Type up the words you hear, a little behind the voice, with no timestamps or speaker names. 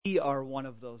We are one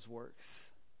of those works.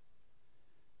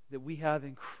 That we have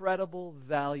incredible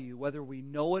value, whether we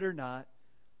know it or not,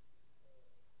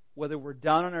 whether we're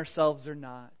down on ourselves or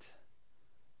not,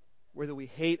 whether we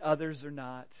hate others or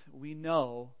not. We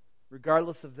know,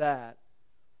 regardless of that,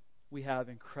 we have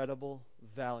incredible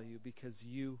value because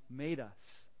you made us.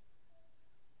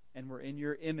 And we're in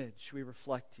your image. We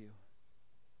reflect you.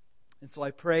 And so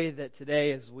I pray that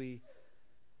today as we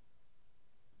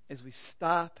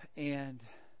stop and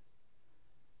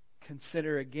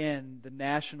consider again the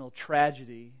national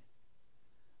tragedy,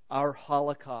 our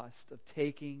Holocaust of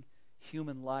taking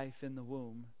human life in the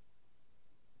womb,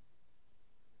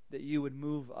 that you would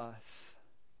move us.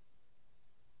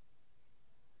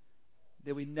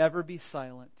 That we never be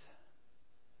silent.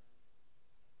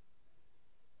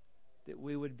 That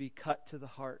we would be cut to the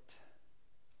heart.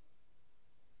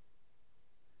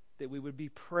 That we would be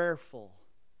prayerful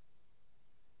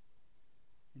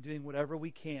in doing whatever we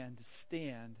can to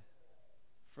stand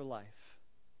for life.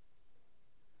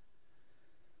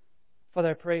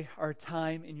 Father, I pray our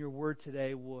time in your word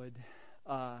today would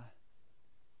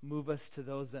move us to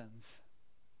those ends.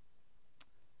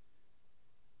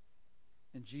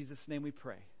 In Jesus' name we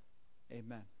pray.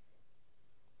 Amen.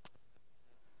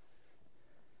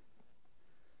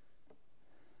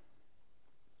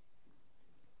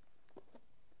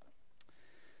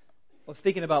 I was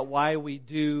thinking about why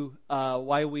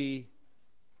we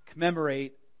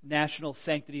commemorate National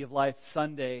Sanctity of Life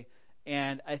Sunday,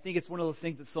 and I think it's one of those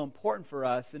things that's so important for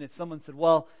us. And if someone said,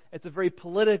 well, it's a very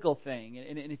political thing,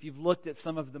 and if you've looked at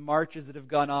some of the marches that have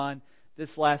gone on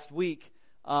this last week,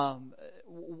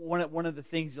 one of the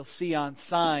things you'll see on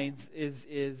signs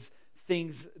is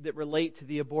things that relate to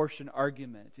the abortion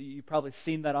argument. You've probably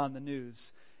seen that on the news.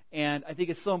 And I think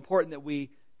it's so important that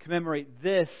we commemorate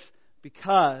this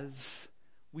because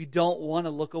we don't want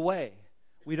to look away.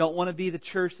 We don't want to be the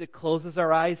church that closes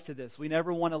our eyes to this. We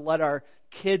never want to let our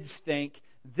kids think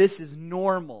this is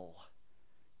normal.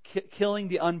 Killing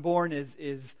the unborn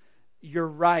is you're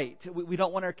right. We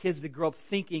don't want our kids to grow up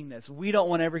thinking this. We don't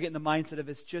want to ever get in the mindset of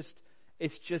it's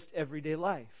just everyday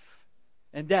life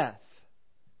and death.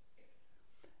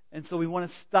 And so we want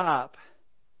to stop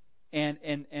and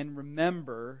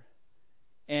remember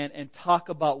and talk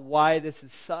about why this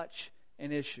is such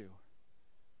an issue.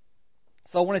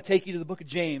 So I want to take you to the book of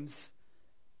James,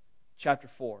 chapter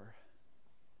 4.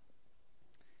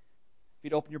 If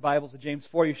you'd open your Bibles to James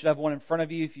 4, you should have one in front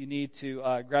of you if you need to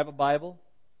grab a Bible.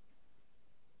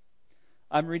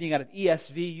 I'm reading out of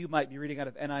ESV. You might be reading out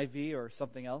of NIV or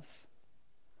something else.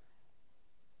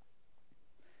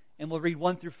 And we'll read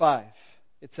 1 through 5.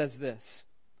 It says this.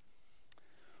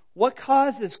 What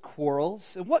causes quarrels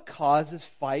and what causes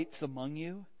fights among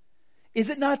you? Is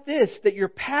it not this, that your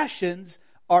passions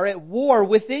are at war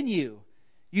within you?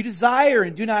 You desire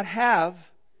and do not have,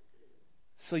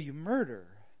 so you murder.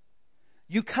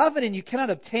 You covet and you cannot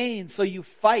obtain, so you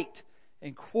fight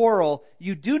and quarrel.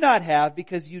 You do not have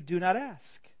because you do not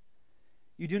ask.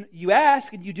 You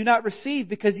ask and you do not receive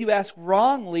because you ask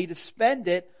wrongly to spend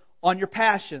it on your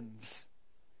passions.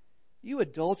 You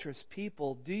adulterous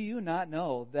people, do you not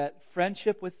know that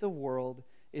friendship with the world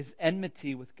is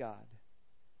enmity with God?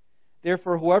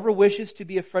 Therefore, whoever wishes to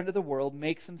be a friend of the world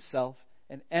makes himself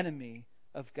an enemy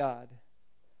of God.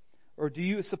 Or do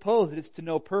you suppose it is to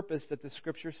no purpose that the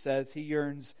Scripture says He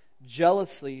yearns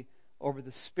jealously over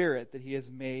the Spirit that He has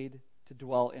made to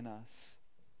dwell in us?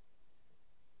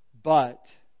 But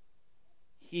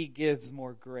He gives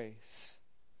more grace.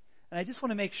 And I just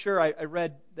want to make sure I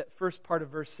read that first part of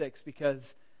verse 6 because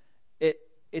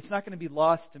it's not going to be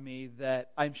lost to me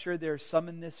that I'm sure there are some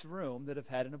in this room that have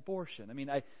had an abortion. I mean,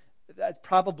 that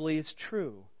probably is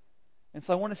true. And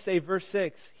so I want to say verse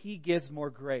 6, He gives more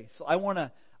grace. So I want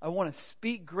to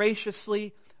speak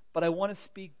graciously, but I want to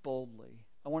speak boldly.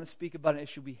 I want to speak about an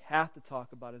issue we have to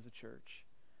talk about as a church.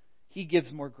 He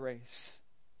gives more grace.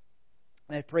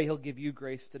 And I pray He'll give you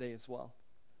grace today as well.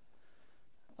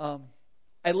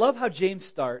 I love how James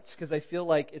starts because I feel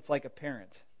like it's like a parent,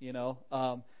 you know.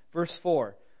 Verse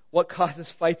 4, what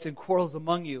causes fights and quarrels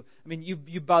among you? I mean,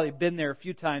 you've probably been there a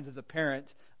few times as a parent.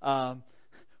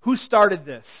 Who started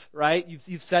this, right?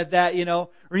 You've said that, you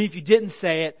know. Or if you didn't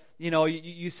say it, you know,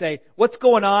 you say, what's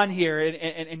going on here?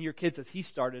 And your kid says, he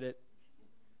started it.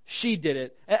 She did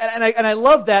it. And I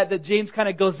love that James kind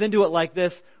of goes into it like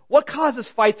this. What causes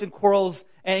fights and quarrels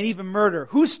and even murder?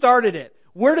 Who started it?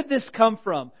 Where did this come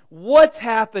from? What's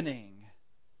happening?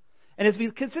 And as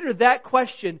we consider that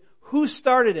question, who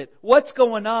started it? What's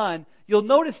going on? You'll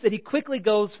notice that he quickly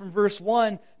goes from verse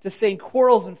 1 to saying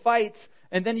quarrels and fights.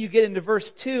 And then you get into verse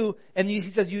 2, and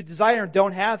he says, you desire and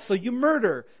don't have, so you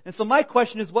murder. And so my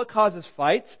question is, what causes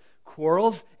fights,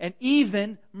 quarrels, and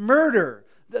even murder?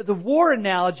 The war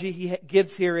analogy he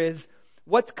gives here is,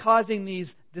 what's causing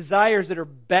these desires that are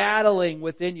battling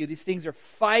within you? These things are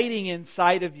fighting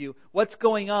inside of you. What's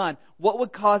going on? What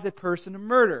would cause a person to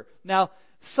murder? Now,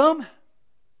 I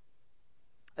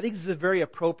think this is a very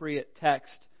appropriate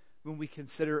text when we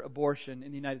consider abortion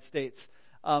in the United States.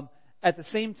 At the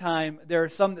same time, there are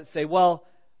some that say, well,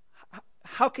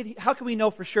 how can we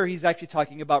know for sure he's actually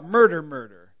talking about murder?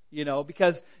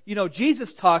 Because,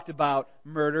 Jesus talked about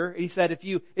murder. He said if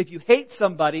you hate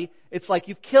somebody, it's like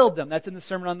you've killed them. That's in the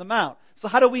Sermon on the Mount. So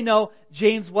how do we know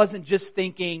James wasn't just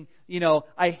thinking,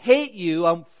 I hate you,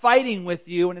 I'm fighting with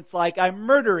you, and it's like I'm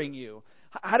murdering you?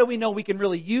 How do we know we can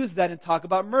really use that and talk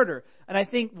about murder? And I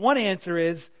think one answer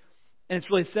is, and it's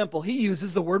really simple, he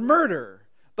uses the word murder.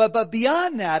 But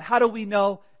beyond that, how do we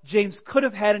know James could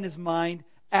have had in his mind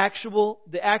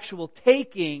the actual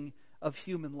taking of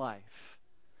human life?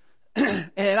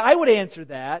 And I would answer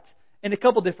that in a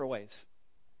couple different ways.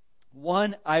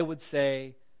 One, I would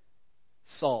say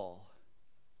Saul,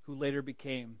 who later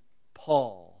became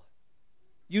Paul.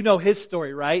 You know his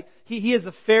story, right? He is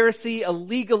a Pharisee, a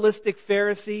legalistic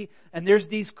Pharisee, and there's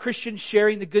these Christians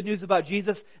sharing the good news about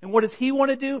Jesus. And what does he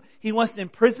want to do? He wants to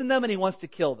imprison them and he wants to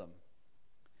kill them.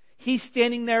 He's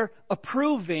standing there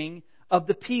approving of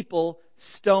the people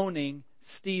stoning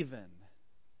Stephen.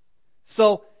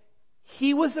 So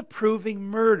he was approving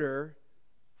murder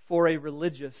for a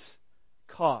religious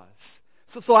cause.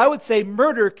 So I would say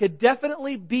murder could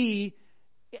definitely be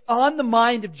on the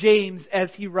mind of James as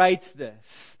he writes this.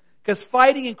 Because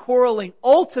fighting and quarreling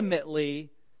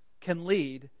ultimately can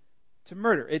lead to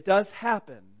murder. It does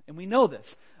happen, and we know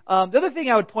this. The other thing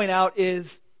I would point out is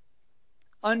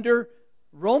under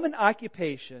Roman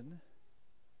occupation,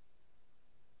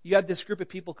 you have this group of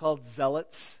people called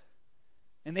zealots,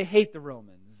 and they hate the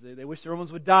Romans. They wish the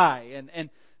Romans would die.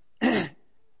 And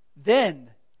then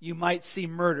you might see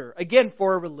murder, again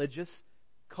for a religious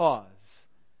cause.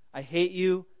 I hate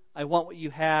you. I want what you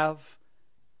have.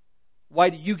 Why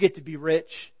do you get to be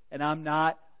rich and I'm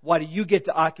not? Why do you get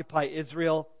to occupy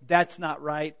Israel? That's not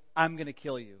right. I'm going to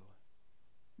kill you.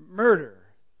 Murder.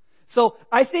 So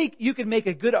I think you can make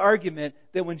a good argument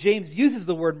that when James uses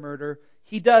the word murder,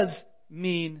 he does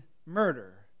mean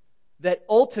murder. That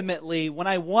ultimately, when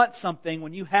I want something,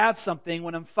 when you have something,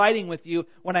 when I'm fighting with you,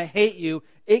 when I hate you,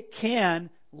 it can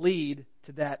lead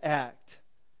to that act.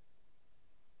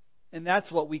 And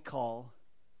that's what we call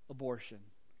abortion.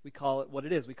 We call it what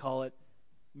it is. We call it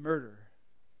murder.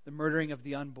 The murdering of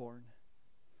the unborn.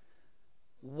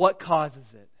 What causes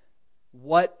it?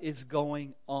 What is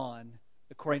going on,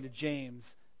 according to James,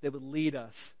 that would lead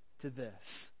us to this?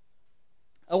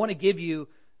 I want to give you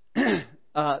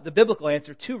the biblical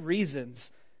answer, 2 reasons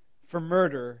for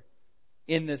murder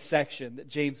in this section that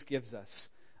James gives us.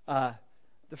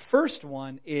 The first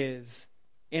one is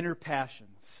inner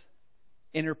passions.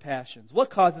 Inner passions. What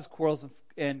causes quarrels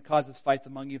and causes fights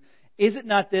among you? Is it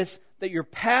not this, that your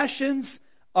passions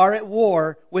are at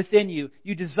war within you?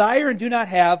 You desire and do not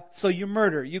have, so you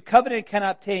murder. You covet and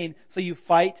cannot obtain, so you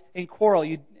fight and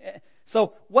quarrel.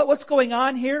 So what's going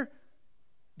on here?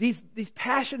 These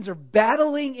passions are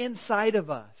battling inside of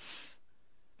us.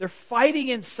 They're fighting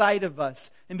inside of us.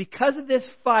 And because of this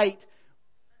fight,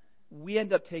 we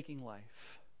end up taking life.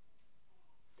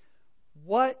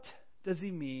 What does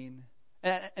he mean?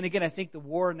 And again, I think the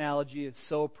war analogy is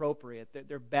so appropriate.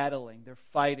 They're battling, they're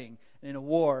fighting. And in a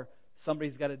war,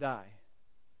 somebody's got to die.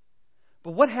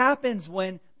 But what happens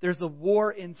when there's a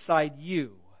war inside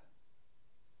you?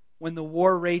 When the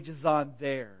war rages on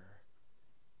there?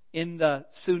 In the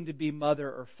soon-to-be mother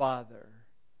or father?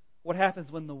 What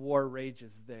happens when the war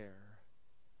rages there?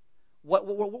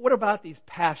 What about these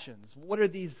passions? What are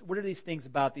these things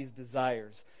about these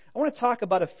desires? I want to talk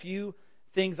about a few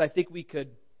things I think we could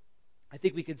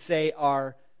say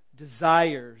are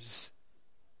desires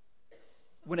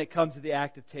when it comes to the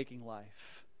act of taking life.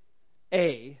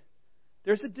 A,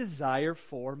 there's a desire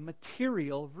for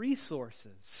material resources.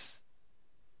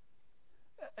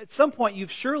 At some point,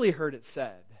 you've surely heard it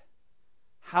said,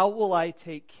 how will I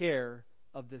take care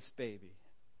of this baby?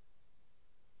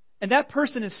 And that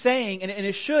person is saying, and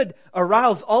it should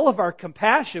arouse all of our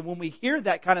compassion when we hear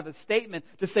that kind of a statement,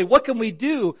 to say, what can we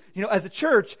do, as a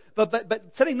church? But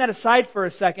setting that aside for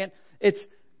a second, it's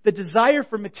the desire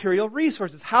for material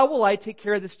resources. How will I take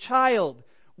care of this child?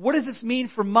 What does this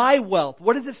mean for my wealth?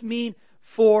 What does this mean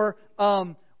for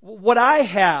what I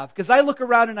have, because I look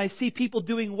around and I see people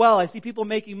doing well, I see people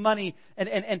making money,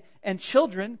 and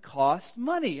children cost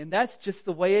money, and that's just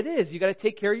the way it is. You got to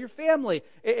take care of your family.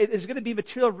 There's going to be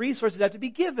material resources that have to be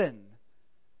given.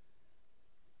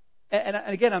 And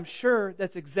again, I'm sure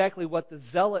that's exactly what the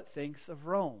zealot thinks of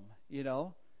Rome. You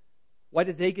know, why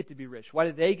did they get to be rich? Why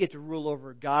did they get to rule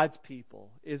over God's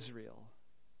people, Israel?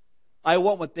 I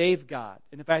want what they've got,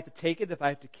 and if I have to take it, if I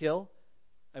have to kill,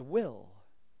 I will.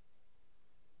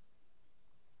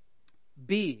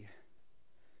 B,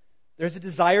 there's a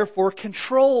desire for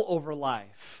control over life.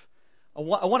 I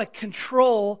want to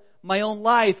control my own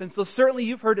life. And so certainly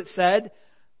you've heard it said,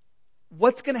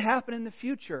 what's going to happen in the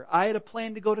future? I had a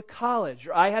plan to go to college,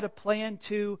 or I had a plan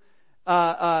to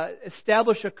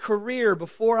establish a career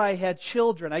before I had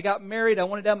children. I got married, I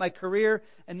wanted to have my career,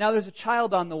 and now there's a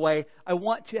child on the way. I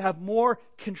want to have more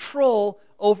control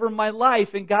over my life.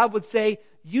 And God would say,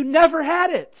 you never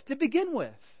had it to begin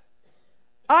with.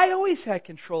 I always had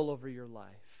control over your life.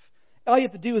 All you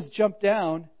have to do is jump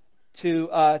down to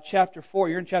chapter 4.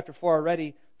 You're in chapter 4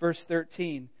 already, verse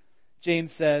 13.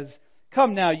 James says,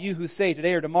 come now, you who say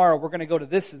today or tomorrow we're going to go to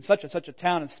this and such a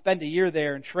town and spend a year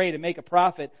there and trade and make a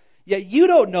profit. Yet you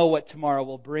don't know what tomorrow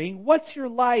will bring. What's your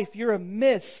life? You're a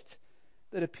mist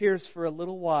that appears for a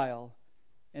little while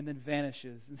and then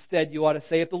vanishes. Instead, you ought to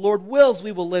say, if the Lord wills,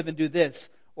 we will live and do this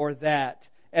or that.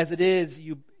 As it is,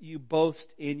 you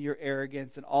boast in your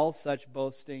arrogance, and all such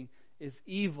boasting is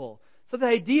evil. So the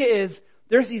idea is,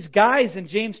 there's these guys in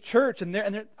James' church,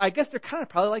 and I guess they're kind of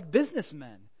probably like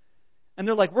businessmen. And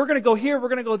they're like, we're going to go here, we're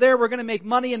going to go there, we're going to make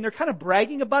money, and they're kind of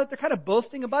bragging about it, they're kind of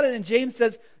boasting about it. And James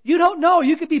says, you don't know,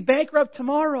 you could be bankrupt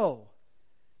tomorrow.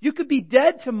 You could be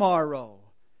dead tomorrow.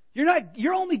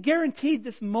 You're only guaranteed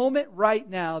this moment right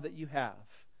now that you have.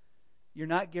 You're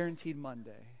not guaranteed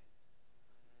Monday.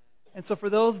 And so for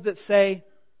those that say,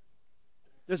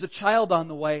 there's a child on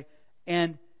the way,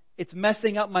 and it's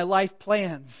messing up my life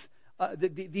plans,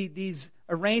 these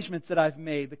arrangements that I've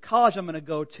made, the college I'm going to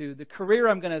go to, the career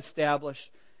I'm going to establish,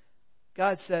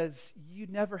 God says, you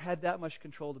never had that much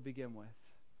control to begin with.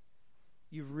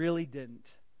 You really didn't.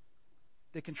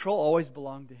 The control always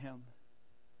belonged to Him.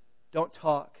 Don't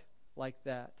talk like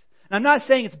that. And I'm not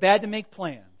saying it's bad to make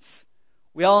plans.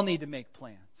 We all need to make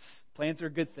plans. Plans are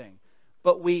a good thing.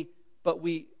 But we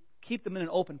keep them in an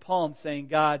open palm saying,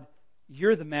 God,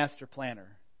 you're the master planner.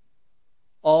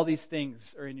 All these things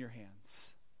are in your hands.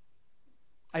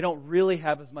 I don't really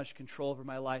have as much control over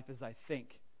my life as I think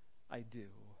I do.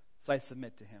 So I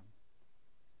submit to Him.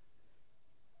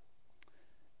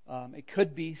 It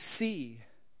could be C,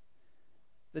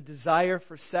 the desire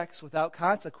for sex without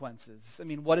consequences. I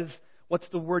mean, what's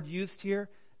the word used here?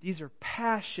 These are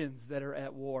passions that are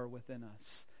at war within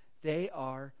us. They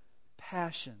are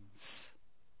passions.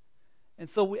 And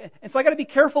so I got to be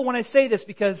careful when I say this,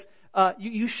 because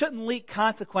you shouldn't link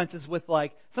consequences with,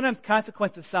 like, sometimes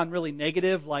consequences sound really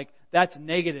negative, like that's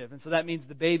negative, and so that means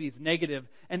the baby's negative.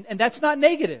 And that's not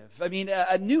negative. I mean,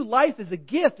 a new life is a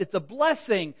gift. It's a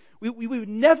blessing. We would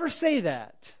never say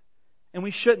that, and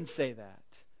we shouldn't say that.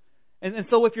 And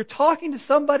so if you're talking to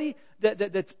somebody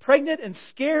that's pregnant and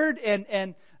scared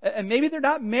and maybe they're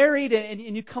not married and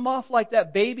you come off like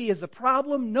that baby is a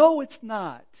problem, no, it's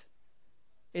not.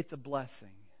 It's a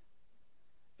blessing.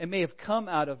 It may have come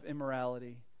out of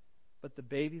immorality, but the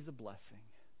baby's a blessing.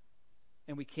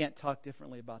 And we can't talk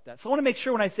differently about that. So I want to make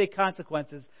sure when I say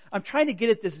consequences, I'm trying to get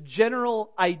at this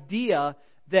general idea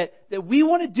that we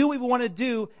want to do what we want to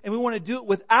do, and we want to do it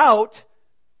without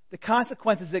the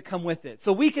consequences that come with it.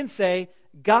 So we can say,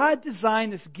 God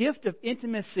designed this gift of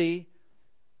intimacy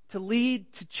to lead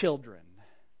to children.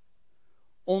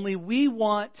 Only we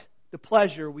want the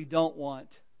pleasure, we don't want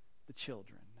the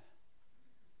children.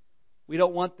 We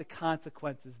don't want the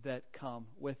consequences that come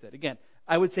with it. Again,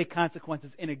 I would say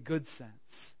consequences in a good sense,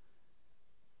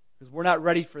 because we're not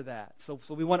ready for that. So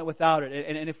we want it without it.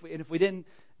 And if we didn't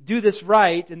do this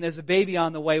right, and there's a baby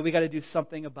on the way, we got to do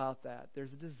something about that.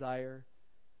 There's a desire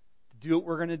to do what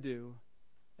we're going to do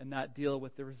and not deal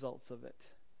with the results of it.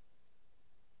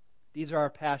 These are our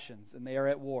passions, and they are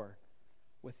at war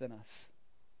within us.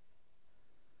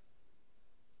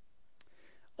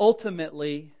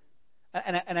 Ultimately,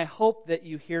 and I hope that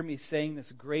you hear me saying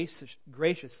this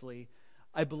graciously,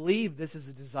 I believe this is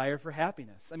a desire for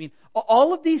happiness. I mean,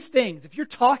 all of these things, if you're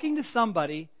talking to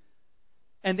somebody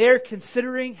and they're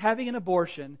considering having an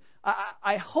abortion,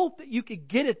 I hope that you could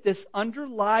get at this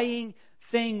underlying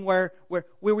thing where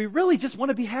we really just want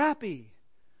to be happy.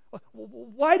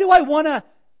 Why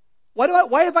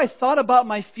have I thought about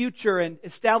my future and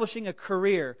establishing a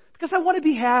career? Because I want to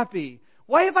be happy.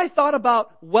 Why have I thought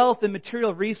about wealth and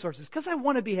material resources? Because I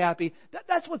want to be happy.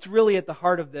 That's what's really at the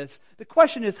heart of this. The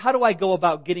question is, how do I go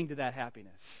about getting to that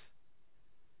happiness?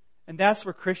 And that's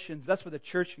where that's where the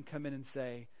church can come in and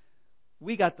say,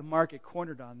 we got the market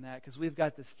cornered on that because we've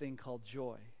got this thing called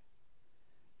joy.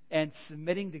 And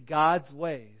submitting to God's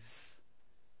ways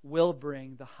will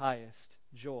bring the highest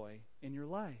joy in your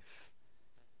life.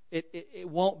 It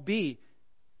won't be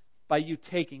by you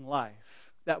taking life.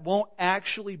 That won't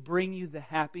actually bring you the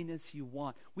happiness you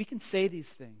want. We can say these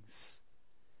things.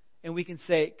 And we can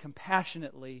say it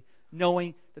compassionately,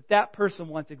 knowing that that person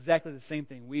wants exactly the same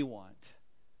thing we want.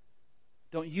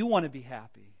 Don't you want to be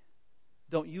happy?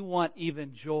 Don't you want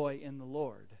even joy in the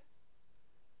Lord?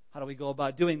 How do we go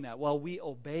about doing that? Well, we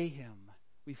obey Him.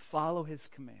 We follow His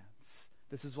commands.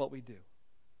 This is what we do.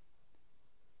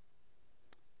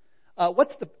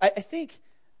 I think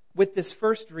with this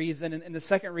first reason and the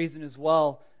second reason as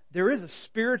well, there is a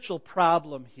spiritual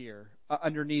problem here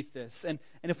underneath this. And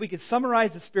if we could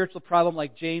summarize the spiritual problem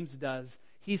like James does,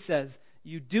 he says,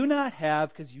 you do not have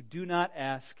because you do not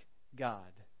ask God.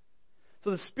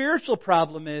 So the spiritual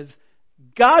problem is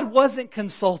God wasn't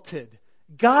consulted.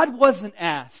 God wasn't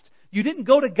asked. You didn't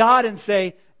go to God and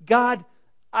say, God,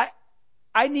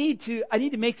 I need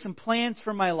to make some plans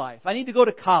for my life. I need to go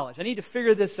to college. I need to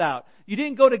figure this out. You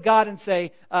didn't go to God and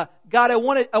say, God, I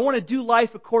want to do life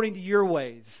according to your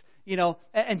ways. You know,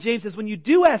 and James says, when you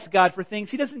do ask God for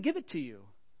things, He doesn't give it to you.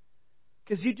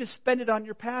 Because you just spend it on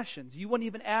your passions. You wouldn't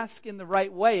even ask in the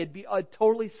right way. It'd be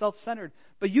totally self-centered.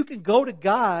 But you can go to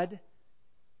God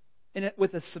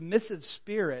with a submissive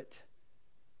spirit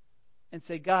and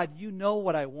say, God, you know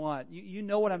what I want. You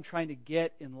know what I'm trying to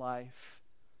get in life.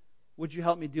 Would you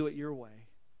help me do it your way?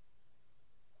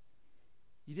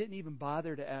 You didn't even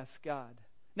bother to ask God.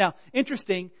 Now,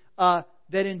 interesting that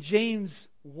in James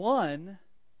 1,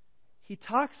 he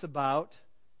talks about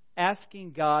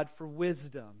asking God for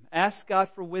wisdom. Ask God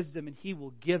for wisdom and He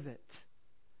will give it.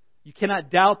 You cannot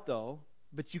doubt, though,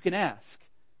 but you can ask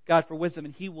God for wisdom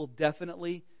and He will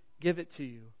definitely give it to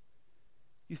you.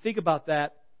 You think about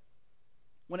that.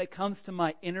 When it comes to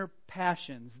my inner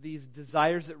passions, these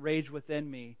desires that rage within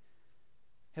me,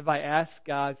 have I asked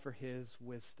God for His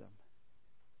wisdom?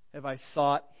 Have I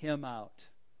sought Him out?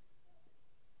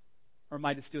 Or am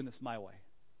I just doing this my way?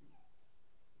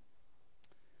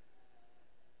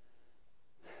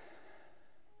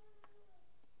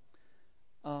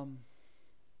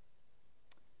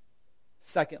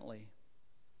 Secondly,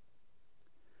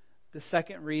 the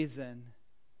second reason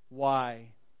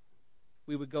why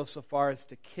we would go so far as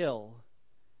to kill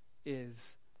is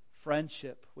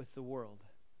friendship with the world.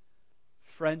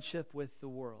 Friendship with the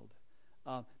world.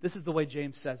 This is the way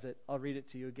James says it. I'll read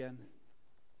it to you again.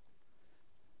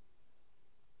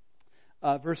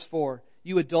 Verse 4.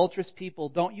 You adulterous people,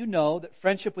 don't you know that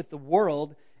friendship with the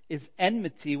world is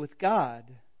enmity with God?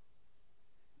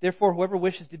 Therefore, whoever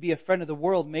wishes to be a friend of the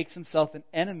world makes himself an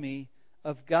enemy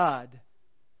of God.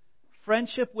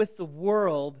 Friendship with the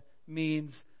world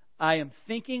means I am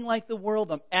thinking like the world,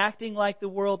 I'm acting like the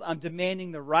world, I'm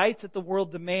demanding the rights that the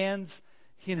world demands.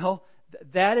 You know,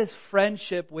 that is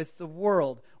friendship with the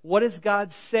world. What does God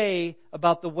say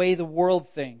about the way the world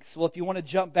thinks? Well, if you want to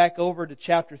jump back over to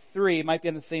chapter 3, it might be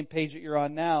on the same page that you're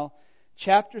on now.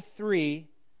 Chapter 3,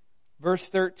 verse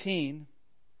 13.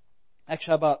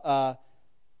 Actually, how about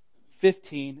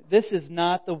 15? This is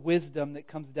not the wisdom that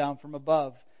comes down from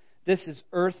above. This is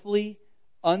earthly,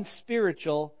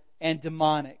 unspiritual, and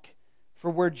demonic. For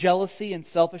where jealousy and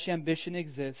selfish ambition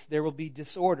exist, there will be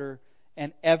disorder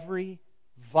and every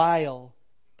vile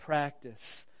practice.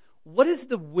 What is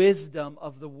the wisdom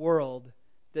of the world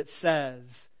that says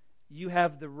you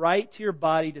have the right to your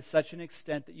body to such an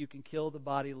extent that you can kill the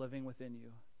body living within you?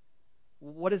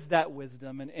 What is that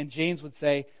wisdom? And James would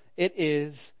say it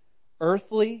is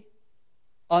earthly,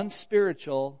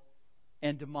 unspiritual,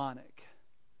 and demonic.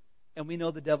 And we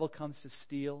know the devil comes to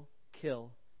steal,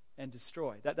 kill, and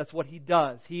destroy. That's what he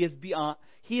does. He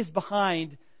is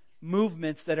behind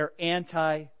movements that are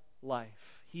anti-life.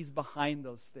 He's behind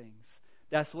those things.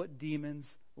 That's what demons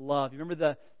love. You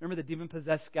remember the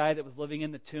demon-possessed guy that was living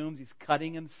in the tombs? He's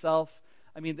cutting himself.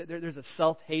 I mean, there's a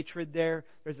self-hatred there.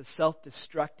 There's a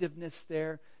self-destructiveness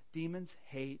there. Demons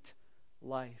hate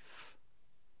life.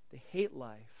 They hate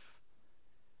life.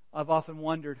 I've often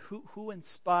wondered who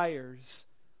inspires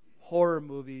horror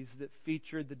movies that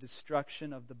feature the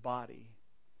destruction of the body.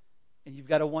 And you've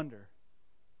got to wonder,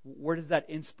 where does that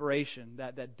inspiration,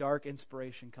 that dark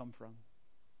inspiration come from?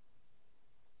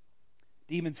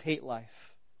 Demons hate life.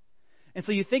 And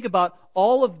so you think about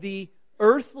all of the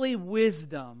earthly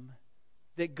wisdom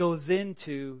that goes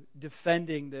into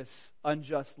defending this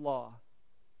unjust law.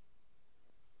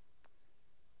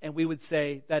 and we would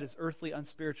say that is earthly,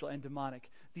 unspiritual, and demonic.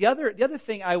 The other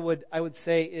thing I would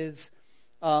say is,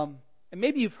 and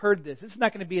maybe you've heard this. This is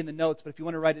not going to be in the notes, but if you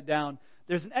want to write it down,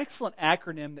 there's an excellent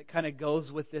acronym that kind of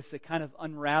goes with this. It kind of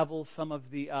unravels some of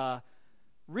the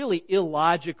really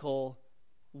illogical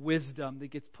wisdom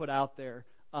that gets put out there.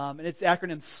 And it's the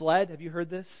acronym SLED. Have you heard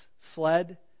this?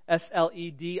 SLED,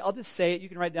 S-L-E-D. I'll just say it. You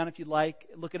can write it down if you'd like.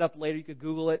 Look it up later. You could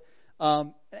Google it.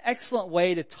 An excellent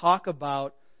way to talk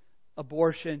about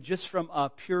abortion just from a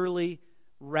purely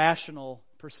rational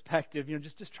perspective.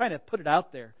 Just trying to put it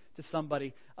out there to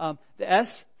somebody. The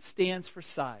S stands for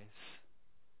size.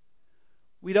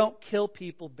 We don't kill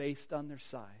people based on their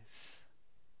size.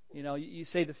 You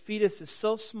say the fetus is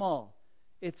so small.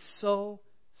 It's so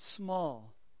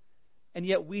small. And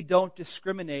yet we don't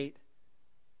discriminate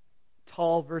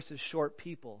tall versus short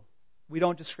people. We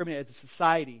don't discriminate as a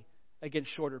society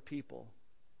against shorter people.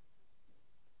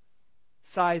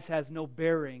 Size has no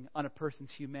bearing on a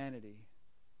person's humanity.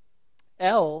 The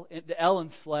L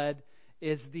in SLED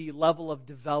is the level of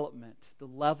development. The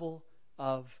level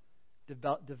of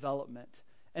development.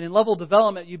 And in level of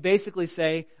development, you basically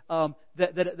say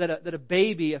that a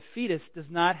baby, a fetus, does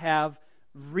not have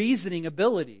reasoning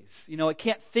abilities. It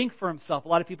can't think for himself. A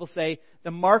lot of people say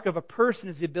the mark of a person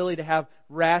is the ability to have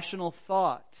rational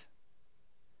thought.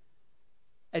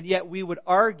 And yet we would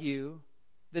argue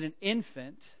that an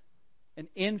infant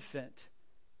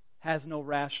has no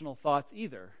rational thoughts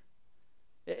either.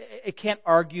 It can't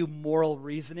argue moral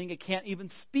reasoning. It can't even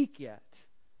speak yet.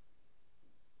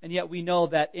 And yet we know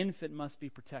that infant must be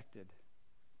protected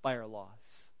by our laws.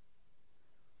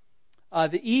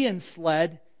 The E in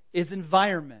SLED is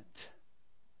environment.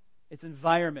 It's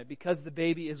environment. Because the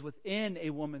baby is within a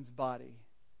woman's body,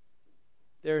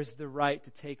 there's the right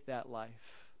to take that life.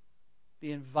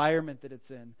 The environment that it's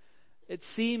in. It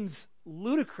seems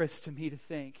ludicrous to me to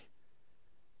think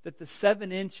that the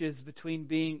 7 inches between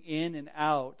being in and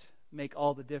out make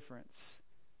all the difference.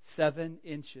 7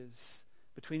 inches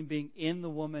between being in the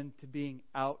woman to being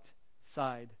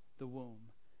outside the womb.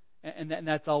 And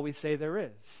that's all we say there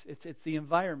is. It's the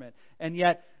environment. And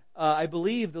yet, I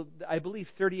believe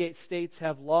 38 states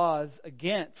have laws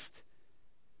against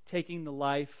taking the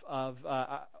life of,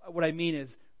 what I mean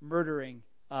is murdering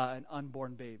an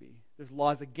unborn baby. There's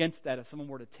laws against that if someone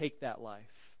were to take that life.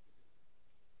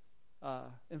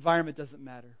 Environment doesn't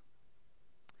matter.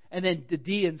 And then the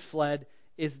D in SLED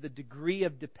is the degree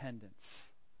of dependence.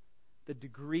 The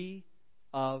degree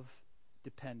of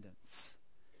dependence.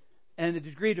 And the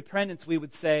degree of dependence, we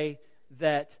would say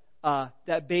that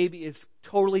that baby is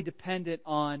totally dependent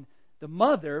on the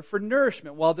mother for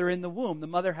nourishment while they're in the womb. The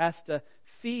mother has to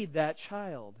feed that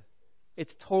child.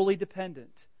 It's totally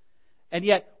dependent. And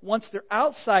yet, once they're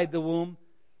outside the womb,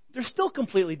 they're still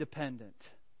completely dependent.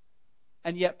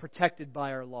 And yet protected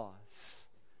by our laws.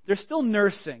 They're still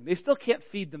nursing. They still can't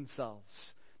feed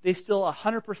themselves. They still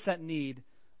 100% need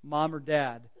mom or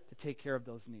dad to take care of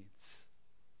those needs.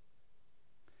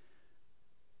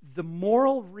 The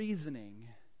moral reasoning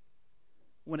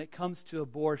when it comes to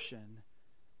abortion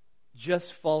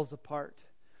just falls apart,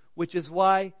 which is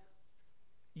why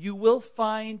you will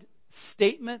find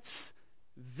statements,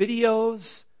 videos,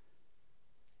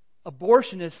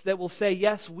 abortionists that will say,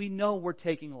 yes, we know we're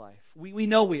taking life. We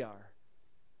know we are.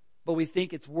 But we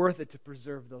think it's worth it to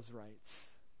preserve those rights.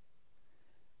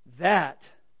 That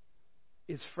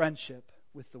is friendship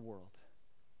with the world.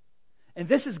 And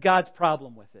this is God's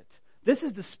problem with it. This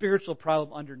is the spiritual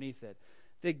problem underneath it.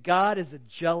 That God is a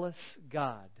jealous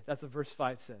God. That's what verse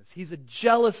 5 says. He's a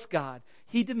jealous God.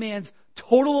 He demands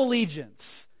total allegiance.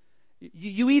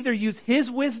 You either use His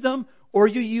wisdom or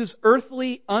you use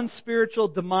earthly, unspiritual,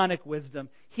 demonic wisdom.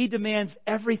 He demands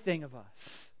everything of us.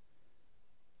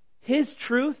 His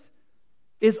truth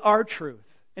is our truth.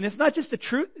 And it's not just the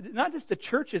truth, not just the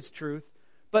church's truth,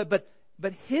 but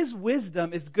His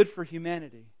wisdom is good for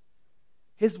humanity.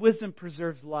 His wisdom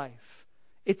preserves life.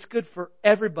 It's good for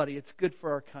everybody. It's good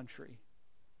for our country.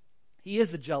 He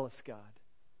is a jealous God.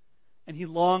 And He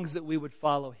longs that we would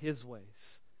follow His ways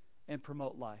and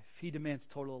promote life. He demands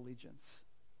total allegiance.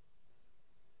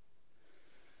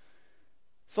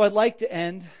 So I'd like to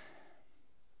end,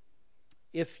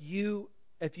 if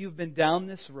you've been down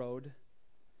this road,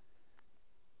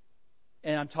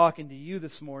 and I'm talking to you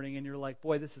this morning, and you're like,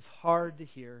 boy, this is hard to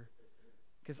hear,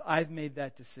 because I've made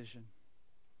that decision.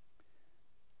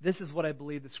 This is what I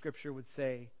believe the Scripture would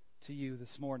say to you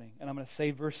this morning. And I'm going to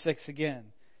say verse 6 again.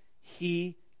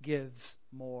 He gives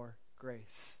more grace.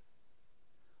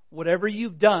 Whatever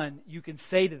you've done, you can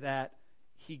say to that,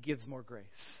 He gives more grace.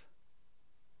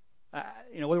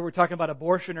 Whether we're talking about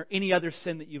abortion or any other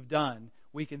sin that you've done,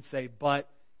 we can say, but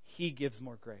He gives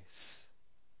more grace.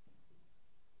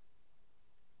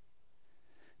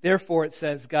 Therefore, it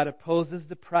says, God opposes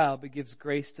the proud, but gives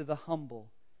grace to the humble.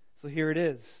 So here it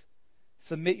is.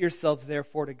 Submit yourselves,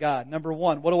 therefore, to God. Number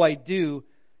one, what do I do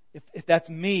if that's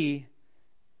me?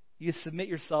 You submit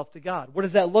yourself to God. What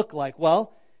does that look like?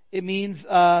 Well, it means,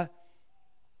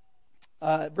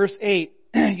 verse 8,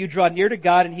 you draw near to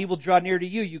God and He will draw near to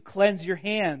you. You cleanse your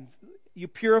hands. You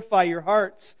purify your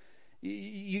hearts.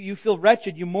 You feel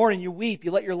wretched. You mourn and you weep.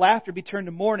 You let your laughter be turned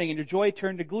to mourning and your joy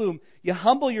turned to gloom. You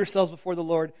humble yourselves before the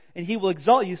Lord and He will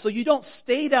exalt you. So you don't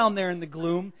stay down there in the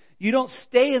gloom. You don't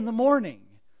stay in the mourning.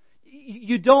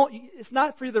 It's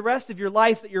not for the rest of your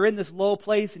life that you're in this low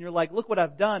place and you're like, look what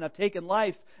I've done. I've taken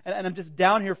life and I'm just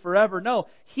down here forever. No,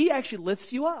 He actually lifts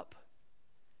you up.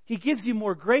 He gives you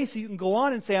more grace so you can go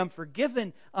on and say, I'm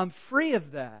forgiven. I'm free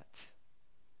of that.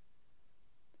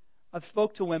 I've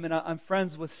spoke to women. I'm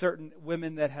friends with certain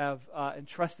women that have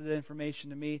entrusted that information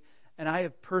to me, and I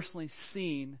have personally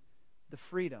seen the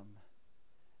freedom.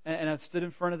 And I've stood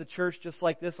in front of the church just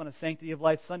like this on a Sanctity of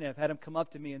Life Sunday. I've had them come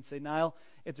up to me and say, Niall,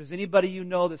 if there's anybody you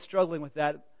know that's struggling with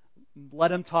that, let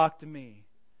them talk to me.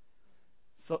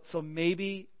 So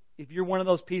maybe if you're one of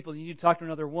those people and you need to talk to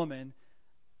another woman,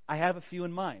 I have a few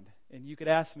in mind, and you could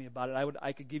ask me about it.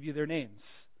 I could give you their names.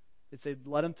 They'd say,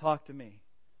 let them talk to me.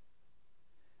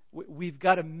 We've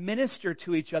got to minister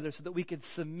to each other so that we can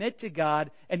submit to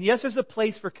God. And yes, there's a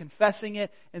place for confessing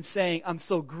it and saying, I'm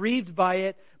so grieved by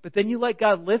it. But then you let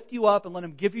God lift you up and let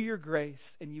Him give you your grace.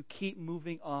 And you keep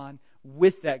moving on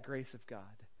with that grace of God.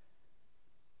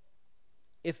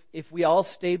 If we all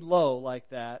stayed low like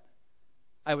that,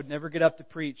 I would never get up to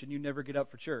preach and you never get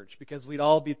up for church. Because we'd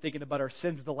all be thinking about our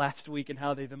sins of the last week and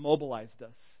how they've immobilized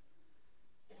us.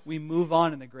 We move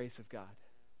on in the grace of God.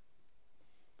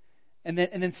 And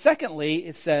then secondly,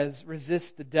 it says,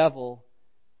 resist the devil.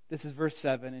 This is verse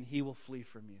 7, and he will flee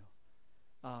from you.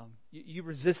 You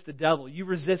resist the devil. You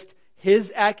resist his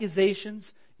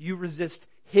accusations. You resist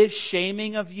his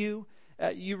shaming of you.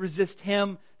 You resist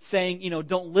him saying,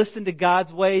 don't listen to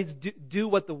God's ways. Do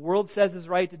what the world says is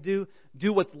right to do.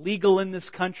 Do what's legal in this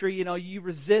country. You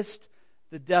resist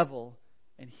the devil,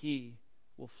 and he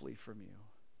will flee from you.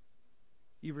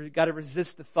 You've got to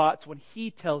resist the thoughts when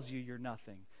he tells you you're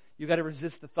nothing. You've got to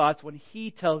resist the thoughts when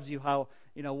he tells you how,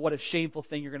 what a shameful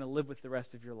thing you're going to live with the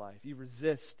rest of your life. You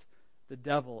resist the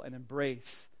devil and embrace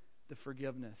the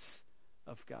forgiveness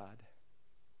of God.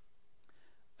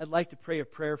 I'd like to pray a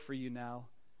prayer for you now.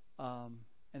 And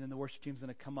then the worship team's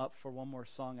going to come up for one more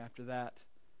song after that.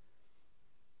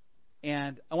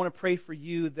 And I want to pray for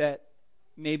you that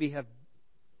maybe have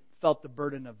felt the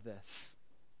burden of this.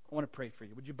 I want to pray for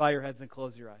you. Would you bow your heads and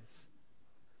close your eyes?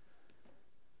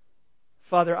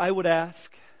 Father, I would ask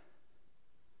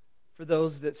for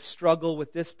those that struggle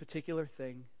with this particular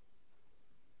thing,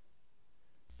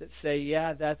 that say,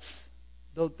 yeah, that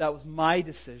was my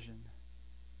decision.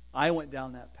 I went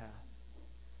down that path.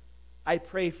 I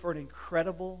pray for an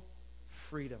incredible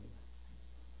freedom.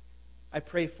 I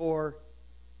pray for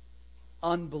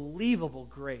unbelievable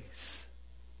grace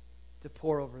to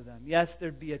pour over them. Yes,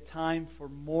 there'd be a time for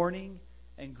mourning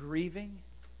and grieving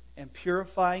and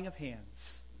purifying of hands.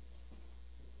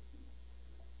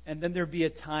 And then there'd be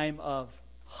a time of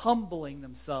humbling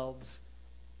themselves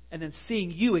and then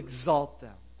seeing you exalt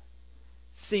them.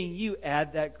 Seeing you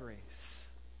add that grace.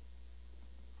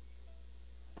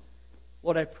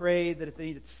 Lord, I pray that if they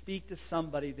need to speak to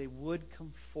somebody, they would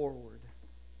come forward.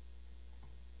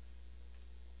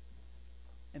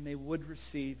 And they would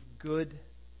receive good,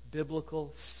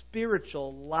 biblical,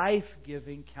 spiritual,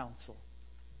 life-giving counsel.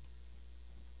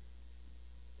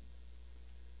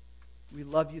 We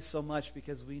love you so much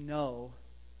because we know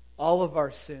all of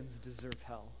our sins deserve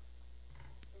hell.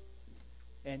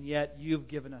 And yet you've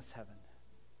given us heaven.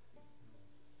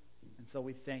 And so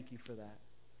we thank you for that.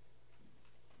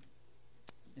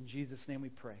 In Jesus' name we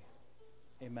pray.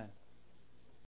 Amen.